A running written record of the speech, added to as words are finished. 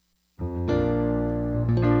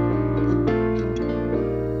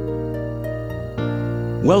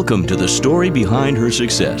Welcome to the story behind her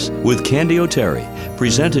success with Candy O'Terry,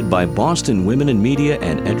 presented by Boston Women in Media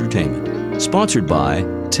and Entertainment, sponsored by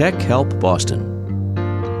Tech Help Boston.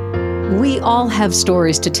 We all have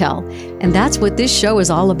stories to tell, and that's what this show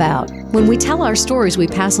is all about. When we tell our stories, we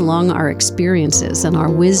pass along our experiences and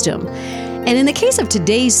our wisdom. And in the case of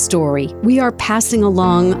today's story, we are passing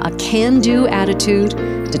along a can-do attitude,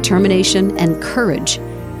 determination, and courage,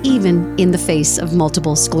 even in the face of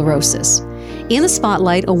multiple sclerosis. In the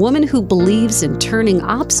spotlight, a woman who believes in turning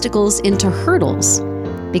obstacles into hurdles.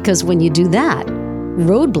 Because when you do that,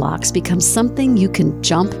 roadblocks become something you can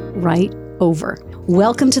jump right over.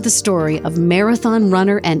 Welcome to the story of marathon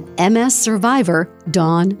runner and MS survivor,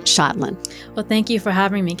 Dawn Schottlandt. Well, thank you for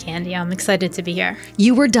having me, Candy. I'm excited to be here.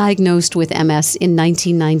 You were diagnosed with MS in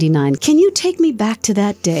 1999. Can you take me back to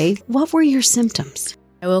that day? What were your symptoms?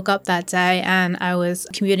 I woke up that day and I was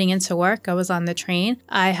commuting into work. I was on the train.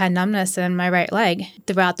 I had numbness in my right leg.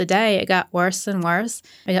 Throughout the day, it got worse and worse.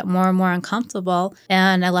 I got more and more uncomfortable.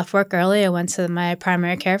 And I left work early. I went to my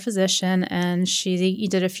primary care physician and she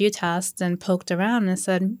did a few tests and poked around and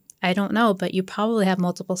said, I don't know, but you probably have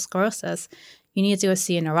multiple sclerosis. You need to go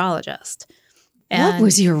see a neurologist. And what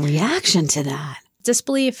was your reaction to that?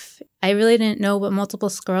 Disbelief. I really didn't know what multiple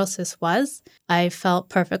sclerosis was. I felt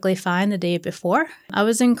perfectly fine the day before. I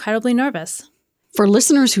was incredibly nervous. For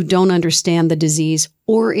listeners who don't understand the disease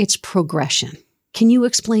or its progression, can you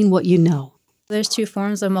explain what you know? There's two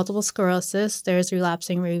forms of multiple sclerosis. There's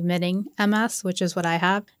relapsing remitting MS, which is what I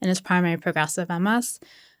have, and there's primary progressive MS.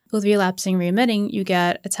 With relapsing remitting, you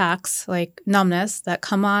get attacks like numbness that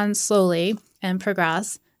come on slowly and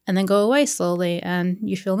progress and then go away slowly and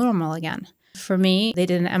you feel normal again. For me, they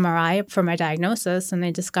did an MRI for my diagnosis and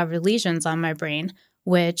they discovered lesions on my brain,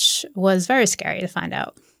 which was very scary to find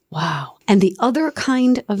out. Wow. And the other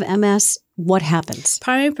kind of MS, what happens?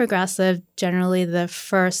 Primary progressive, generally the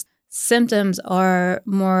first symptoms are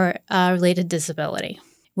more related to disability.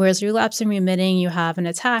 Whereas relapsing remitting, you have an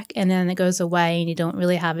attack and then it goes away and you don't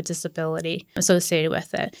really have a disability associated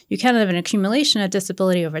with it. You can have an accumulation of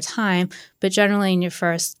disability over time, but generally in your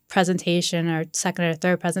first presentation or second or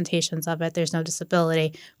third presentations of it, there's no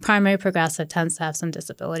disability. Primary progressive tends to have some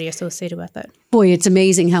disability associated with it. Boy, it's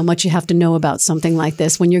amazing how much you have to know about something like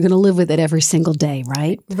this when you're going to live with it every single day,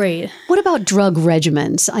 right? Right. What about drug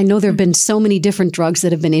regimens? I know there have been so many different drugs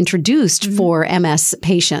that have been introduced for MS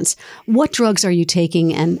patients. What drugs are you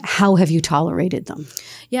taking and how have you tolerated them?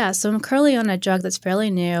 Yeah, so I'm currently on a drug that's fairly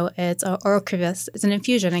new. It's Ocrevus. It's an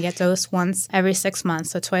infusion. I get dosed once every 6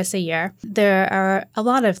 months, so twice a year. There are a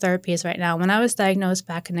lot of therapies right now. When I was diagnosed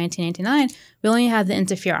back in 1999, we only had the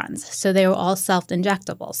interferons, so they were all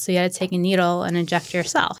self-injectable. So you had to take a needle and inject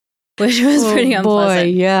yourself, which was pretty unpleasant.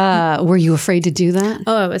 Boy, yeah. Were you afraid to do that?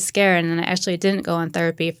 Oh, I was scared, and I actually didn't go on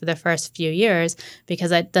therapy for the first few years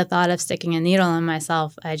because the thought of sticking a needle in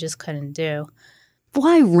myself, I just couldn't do.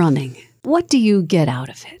 Why running? What do you get out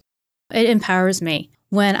of it? It empowers me.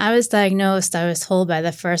 When I was diagnosed, I was told by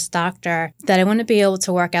the first doctor that I wouldn't be able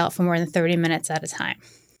to work out for more than 30 minutes at a time.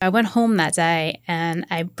 I went home that day and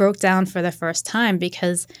I broke down for the first time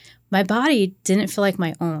because my body didn't feel like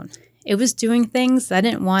my own. It was doing things I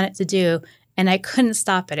didn't want it to do, and I couldn't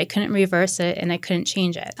stop it. I couldn't reverse it, and I couldn't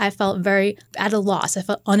change it. I felt very at a loss. I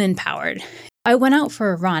felt unempowered. I went out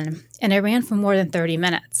for a run, and I ran for more than 30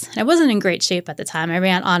 minutes. I wasn't in great shape at the time. I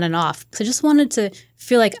ran on and off. So I just wanted to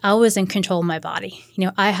feel like I was in control of my body. You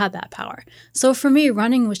know, I had that power. So for me,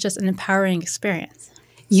 running was just an empowering experience.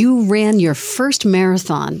 You ran your first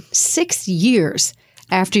marathon 6 years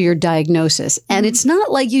after your diagnosis. And it's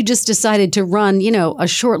not like you just decided to run, a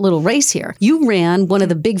short little race here. You ran one of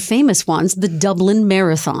the big famous ones, the Dublin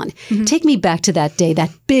Marathon. Take me back to that day,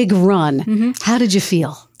 that big run. How did you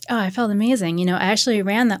feel? Oh, I felt amazing. I actually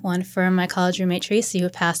ran that one for my college roommate, Tracy, who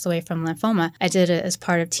passed away from lymphoma. I did it as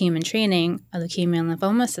part of Team in Training, a Leukemia and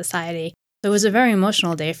Lymphoma Society. So it was a very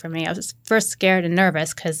emotional day for me. I was first scared and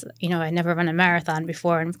nervous because, I'd never run a marathon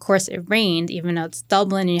before. And of course, it rained, even though it's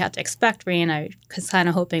Dublin and you have to expect rain. I was kind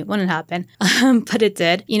of hoping it wouldn't happen, but it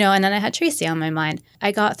did. And then I had Tracy on my mind.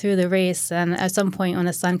 I got through the race, and at some point when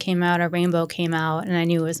the sun came out, a rainbow came out, and I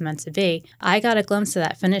knew it was meant to be. I got a glimpse of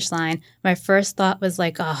that finish line. My first thought was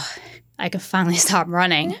like, oh, I could finally stop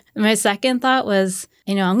running. My second thought was,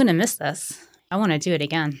 I'm going to miss this. I want to do it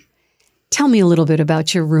again. Tell me a little bit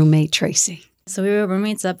about your roommate, Tracy. So we were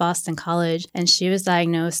roommates at Boston College, and she was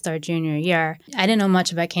diagnosed our junior year. I didn't know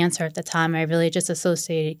much about cancer at the time. I really just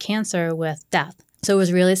associated cancer with death. So it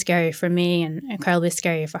was really scary for me and incredibly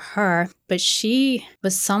scary for her. But she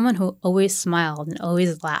was someone who always smiled and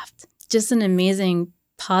always laughed. Just an amazing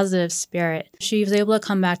positive spirit. She was able to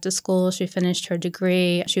come back to school. She finished her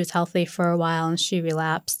degree. She was healthy for a while and she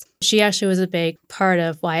relapsed. She actually was a big part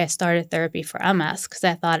of why I started therapy for MS, because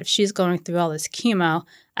I thought if she's going through all this chemo,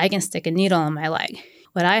 I can stick a needle in my leg.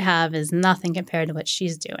 What I have is nothing compared to what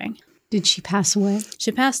she's doing. Did she pass away?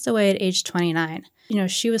 She passed away at age 29.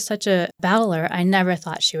 She was such a battler. I never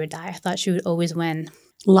thought she would die. I thought she would always win.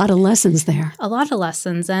 A lot of lessons there. A lot of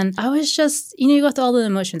lessons. And I was just, you go through all the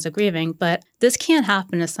emotions of grieving, but this can't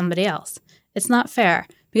happen to somebody else. It's not fair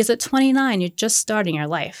because at 29, you're just starting your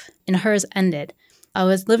life and hers ended. I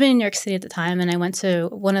was living in New York City at the time, and I went to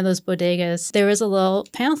one of those bodegas. There was a little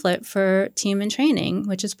pamphlet for Team in Training,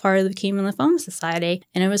 which is part of the Leukemia and Lymphoma Society,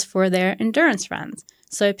 and it was for their endurance runs.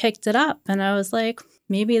 So I picked it up, and I was like,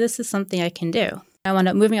 maybe this is something I can do. I wound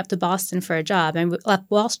up moving up to Boston for a job and left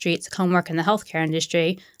Wall Street to come work in the healthcare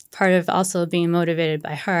industry, part of also being motivated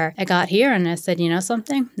by her. I got here, and I said, you know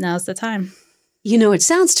something? Now's the time. It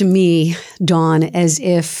sounds to me, Dawn, as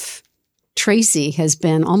if Tracy has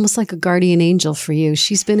been almost like a guardian angel for you.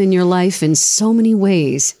 She's been in your life in so many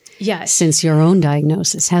ways. Yes. Since your own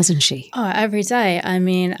diagnosis, hasn't she? Oh, every day. I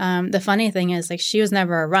mean, the funny thing is, she was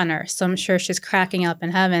never a runner. So I'm sure she's cracking up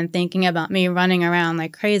in heaven thinking about me running around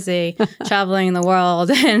like crazy, traveling the world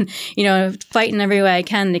and, fighting every way I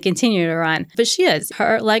can to continue to run. But she is.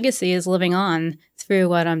 Her legacy is living on through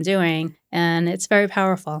what I'm doing. And it's very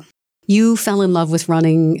powerful. You fell in love with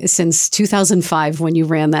running since 2005 when you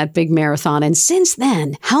ran that big marathon. And since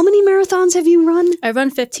then, how many marathons have you run? I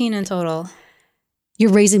run 15 in total.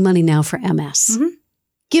 You're raising money now for MS. Mm-hmm.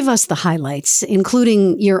 Give us the highlights,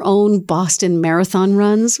 including your own Boston Marathon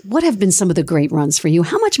runs. What have been some of the great runs for you?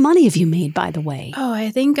 How much money have you made, by the way? Oh, I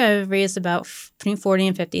think I've raised about between $40,000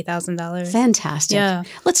 and $50,000. Fantastic. Yeah.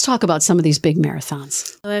 Let's talk about some of these big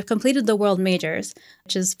marathons. So I've completed the World Majors,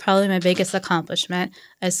 which is probably my biggest accomplishment.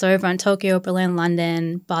 I've run Tokyo, Berlin,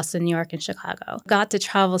 London, Boston, New York, and Chicago. Got to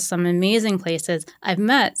travel some amazing places. I've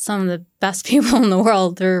met some of the best people in the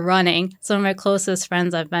world through running. Some of my closest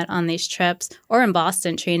friends I've met on these trips or in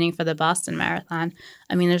Boston training for the Boston Marathon.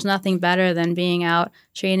 I mean, there's nothing better than being out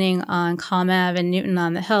training on Calm Ave and Newton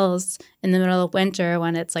on the hills in the middle of winter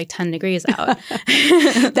when it's like 10 degrees out.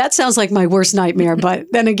 That sounds like my worst nightmare, but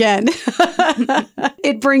then again,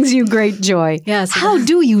 it brings you great joy. Yes. How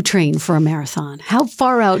do you train for a marathon? How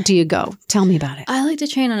far out do you go? Tell me about it. I like to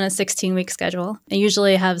train on a 16-week schedule. I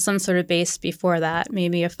usually have some sort of base before that,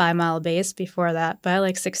 maybe a 5-mile base before that, but I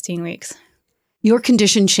like 16 weeks. Your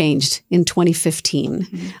condition changed in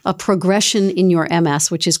 2015, a progression in your MS,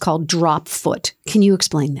 which is called drop foot. Can you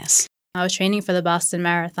explain this? I was training for the Boston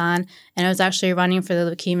Marathon, and I was actually running for the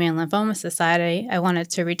Leukemia and Lymphoma Society. I wanted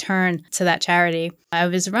to return to that charity. I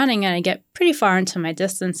was running, and I get pretty far into my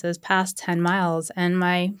distances, past 10 miles, and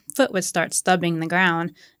my foot would start stubbing the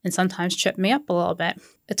ground and sometimes trip me up a little bit.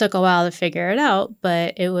 It took a while to figure it out,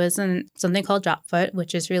 but it was something called drop foot,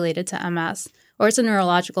 which is related to MS. Or it's a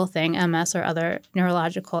neurological thing, MS or other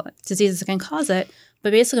neurological diseases can cause it.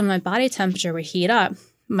 But basically, my body temperature would heat up.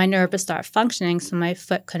 My nerve would start functioning, so my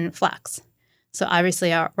foot couldn't flex. So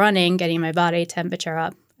obviously, out running, getting my body temperature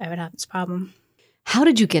up, I would have this problem. How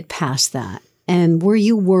did you get past that? And were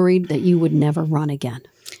you worried that you would never run again?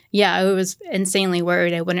 Yeah, I was insanely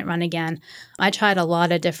worried I wouldn't run again. I tried a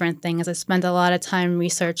lot of different things. I spent a lot of time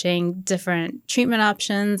researching different treatment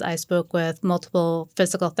options. I spoke with multiple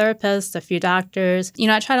physical therapists, a few doctors.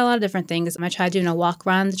 I tried a lot of different things. I tried doing a walk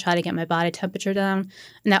run to try to get my body temperature down.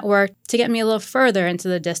 And that worked to get me a little further into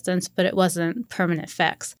the distance, but it wasn't a permanent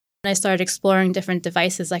fix. And I started exploring different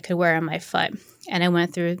devices I could wear on my foot. And I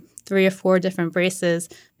went through 3 or 4 different braces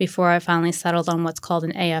before I finally settled on what's called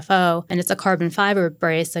an AFO. And it's a carbon fiber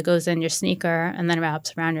brace that goes in your sneaker and then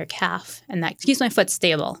wraps around your calf. And that keeps my foot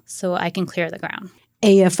stable so I can clear the ground.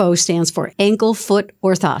 AFO stands for ankle foot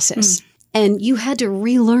orthosis. And you had to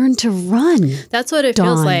relearn to run. That's what it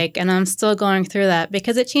feels like. And I'm still going through that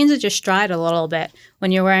because it changes your stride a little bit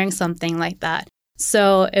when you're wearing something like that.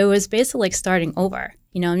 So it was basically like starting over.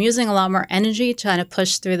 I'm using a lot more energy trying to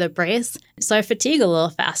push through the brace, so I fatigue a little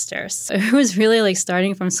faster. So it was really like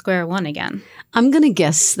starting from square one again. I'm going to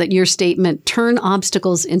guess that your statement, turn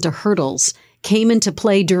obstacles into hurdles, came into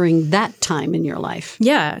play during that time in your life.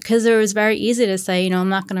 Yeah, because it was very easy to say, I'm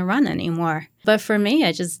not going to run anymore. But for me,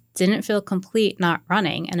 I just didn't feel complete not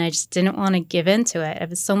running, and I just didn't want to give into it. I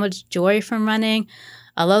have so much joy from running.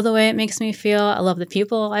 I love the way it makes me feel. I love the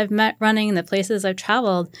people I've met running, the places I've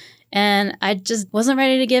traveled. And I just wasn't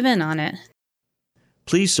ready to give in on it.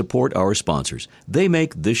 Please support our sponsors. They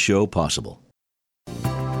make this show possible.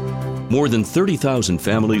 More than 30,000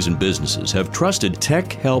 families and businesses have trusted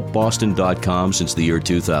TechHelpBoston.com since the year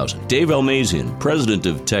 2000. Dave Almazian, president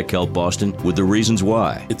of Tech Help Boston, with the reasons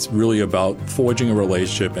why. It's really about forging a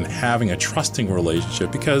relationship and having a trusting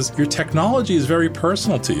relationship because your technology is very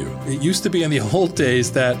personal to you. It used to be in the old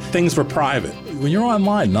days that things were private. When you're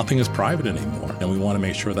online, nothing is private anymore. And we want to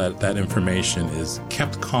make sure that that information is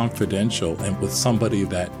kept confidential and with somebody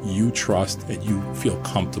that you trust and you feel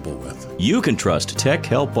comfortable with. You can trust Tech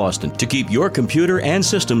Help Boston to keep your computer and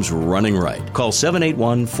systems running right. Call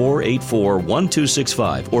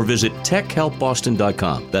 781-484-1265 or visit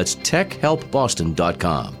techhelpboston.com. That's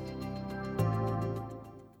techhelpboston.com.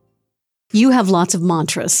 You have lots of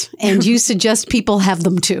mantras, and you suggest people have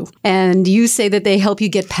them too. And you say that they help you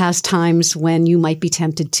get past times when you might be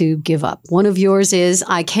tempted to give up. One of yours is,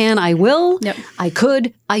 I can, I will, Yep. I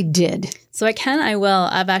could, I did. So I can, I will.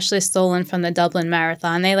 I've actually stolen from the Dublin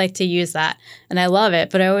Marathon. They like to use that, and I love it.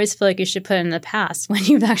 But I always feel like you should put it in the past when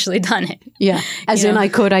you've actually done it. Yeah, as in I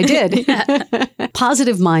could, I did.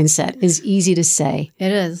 Positive mindset is easy to say.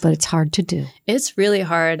 It is. But it's hard to do. It's really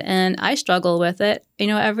hard, and I struggle with it,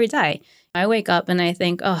 every day. I wake up and I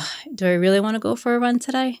think, oh, do I really want to go for a run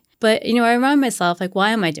today? But, I remind myself,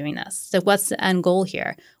 why am I doing this? So what's the end goal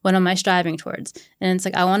here? What am I striving towards? And it's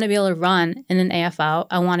I want to be able to run in an AFL.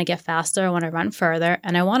 I want to get faster. I want to run further.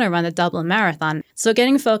 And I want to run the Dublin Marathon. So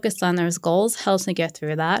getting focused on those goals helps me get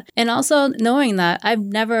through that. And also knowing that I've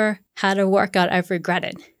never had a workout I've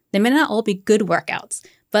regretted. They may not all be good workouts,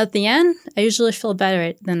 but at the end, I usually feel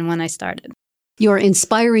better than when I started. Your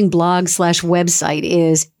inspiring blog/website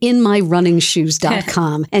is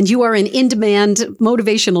inmyrunningshoes.com, and you are an in-demand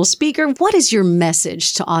motivational speaker. What is your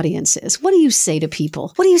message to audiences? What do you say to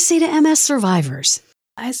people? What do you say to MS survivors?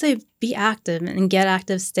 I say be active and get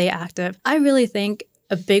active, stay active. I really think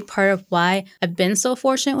a big part of why I've been so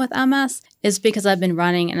fortunate with MS is because I've been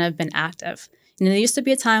running and I've been active. There used to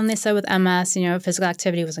be a time they said with MS, physical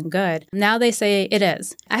activity wasn't good. Now they say it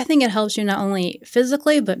is. I think it helps you not only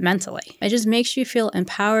physically, but mentally. It just makes you feel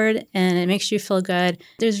empowered and it makes you feel good.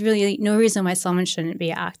 There's really no reason why someone shouldn't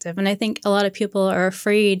be active. And I think a lot of people are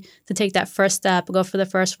afraid to take that first step, go for the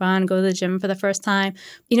first run, go to the gym for the first time.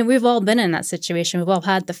 We've all been in that situation. We've all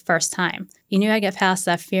had the first time. You gotta get past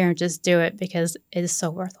that fear and just do it because it is so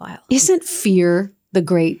worthwhile. Isn't fear the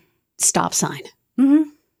great stop sign? Mm-hmm.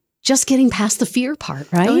 Just getting past the fear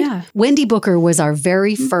part, right? Oh, yeah. Wendy Booker was our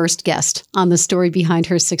very first guest on the story behind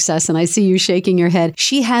her success, and I see you shaking your head.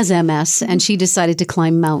 She has MS, and she decided to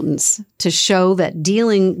climb mountains to show that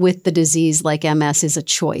dealing with the disease like MS is a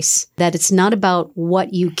choice, that it's not about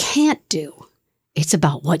what you can't do. It's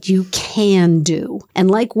about what you can do.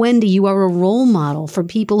 And like Wendy, you are a role model for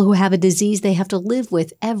people who have a disease they have to live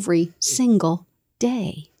with every single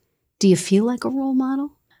day. Do you feel like a role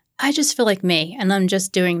model? I just feel like me, and I'm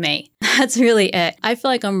just doing me. That's really it. I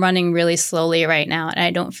feel like I'm running really slowly right now, and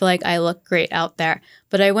I don't feel like I look great out there.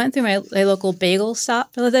 But I went through my local bagel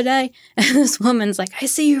shop the other day, and this woman's like, I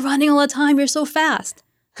see you running all the time. You're so fast.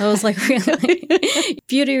 I was like, really?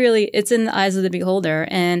 Beauty really, it's in the eyes of the beholder.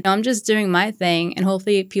 And I'm just doing my thing, and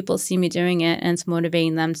hopefully people see me doing it, and it's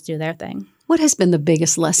motivating them to do their thing. What has been the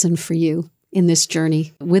biggest lesson for you in this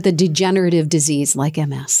journey with a degenerative disease like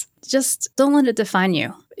MS? Just don't let it define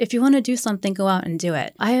you. If you want to do something, go out and do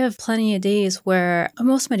it. I have plenty of days where,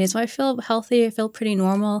 most of my days, where I feel healthy, I feel pretty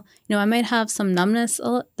normal. I might have some numbness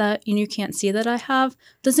that you can't see that I have.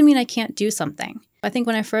 Doesn't mean I can't do something. I think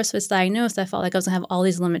when I first was diagnosed, I felt like I was going to have all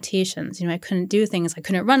these limitations. I couldn't do things. I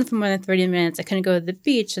couldn't run for more than 30 minutes. I couldn't go to the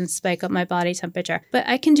beach and spike up my body temperature. But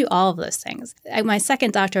I can do all of those things. My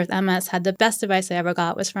second doctor with MS had the best advice I ever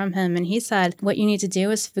got was from him. And he said, what you need to do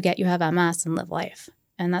is forget you have MS and live life.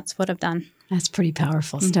 And that's what I've done. That's pretty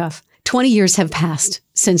powerful stuff. 20 years have passed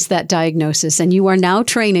since that diagnosis, and you are now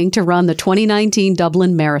training to run the 2019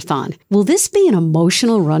 Dublin Marathon. Will this be an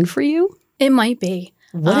emotional run for you? It might be.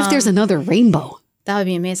 What if there's another rainbow? That would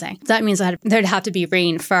be amazing. That means there'd have to be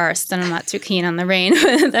rain first, and I'm not too keen on the rain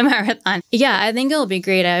with the marathon. Yeah, I think it'll be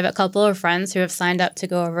great. I have a couple of friends who have signed up to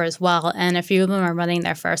go over as well, and a few of them are running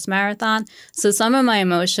their first marathon. So some of my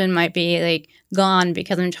emotion might be gone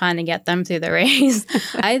because I'm trying to get them through the race.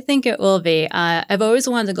 I think it will be. I've always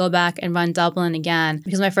wanted to go back and run Dublin again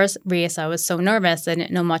because my first race, I was so nervous. I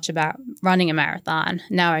didn't know much about running a marathon.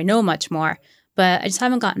 Now I know much more, but I just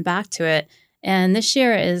haven't gotten back to it. And this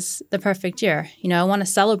year is the perfect year. I want to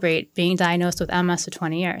celebrate being diagnosed with MS for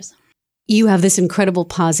 20 years. You have this incredible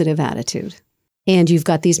positive attitude, and you've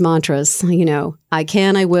got these mantras, I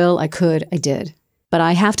can, I will, I could, I did. But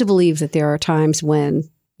I have to believe that there are times when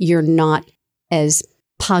you're not as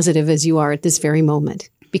positive as you are at this very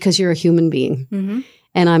moment because you're a human being. Mm-hmm.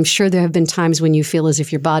 And I'm sure there have been times when you feel as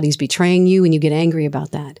if your body's betraying you and you get angry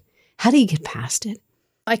about that. How do you get past it?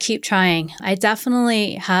 I keep trying. I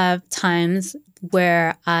definitely have times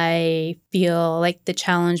where I feel like the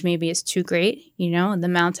challenge maybe is too great, the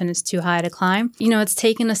mountain is too high to climb. It's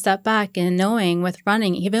taking a step back and knowing with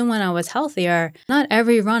running, even when I was healthier, not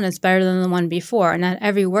every run is better than the one before. Not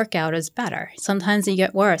every workout is better. Sometimes you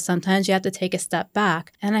get worse. Sometimes you have to take a step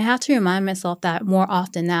back. And I have to remind myself that more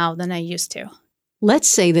often now than I used to. Let's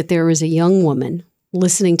say that there is a young woman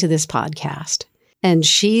listening to this podcast, and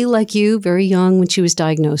she, like you, very young when she was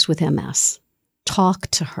diagnosed with MS. Talk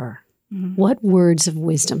to her. Mm-hmm. What words of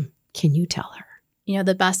wisdom can you tell her?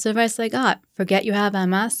 The best advice I got, forget you have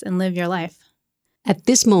MS and live your life. At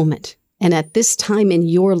this moment and at this time in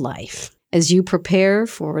your life, as you prepare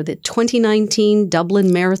for the 2019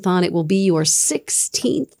 Dublin Marathon, it will be your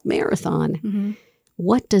 16th marathon. Mm-hmm.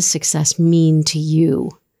 What does success mean to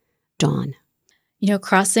you, Dawn?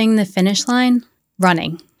 Crossing the finish line,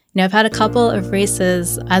 running. I've had a couple of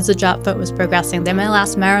races as the drop foot was progressing. Then my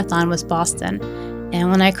last marathon was Boston. And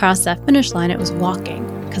when I crossed that finish line, it was walking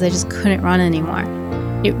because I just couldn't run anymore.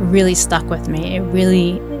 It really stuck with me. It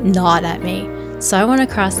really gnawed at me. So I want to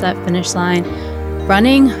cross that finish line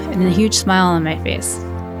running and a huge smile on my face.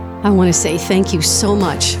 I want to say thank you so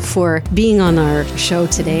much for being on our show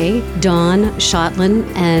today, Dawn Schottlandt,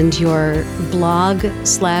 and your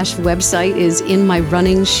blog/website is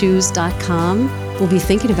inmyrunningshoes.com. We'll be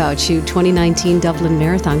thinking about you, 2019 Dublin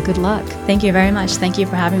Marathon. Good luck. Thank you very much. Thank you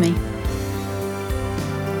for having me.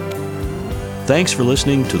 Thanks for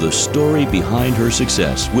listening to The Story Behind Her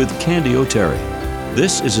Success with Candy O'Terry.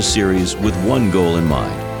 This is a series with one goal in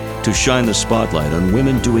mind, to shine the spotlight on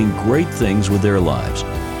women doing great things with their lives.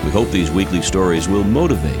 We hope these weekly stories will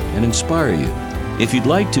motivate and inspire you. If you'd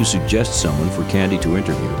like to suggest someone for Candy to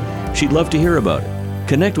interview, she'd love to hear about it.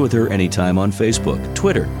 Connect with her anytime on Facebook,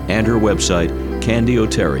 Twitter, and her website,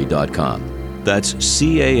 candyoterry.com. That's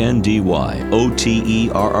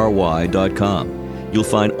CANDYOTERRY.com. You'll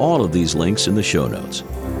find all of these links in the show notes.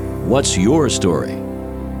 What's your story?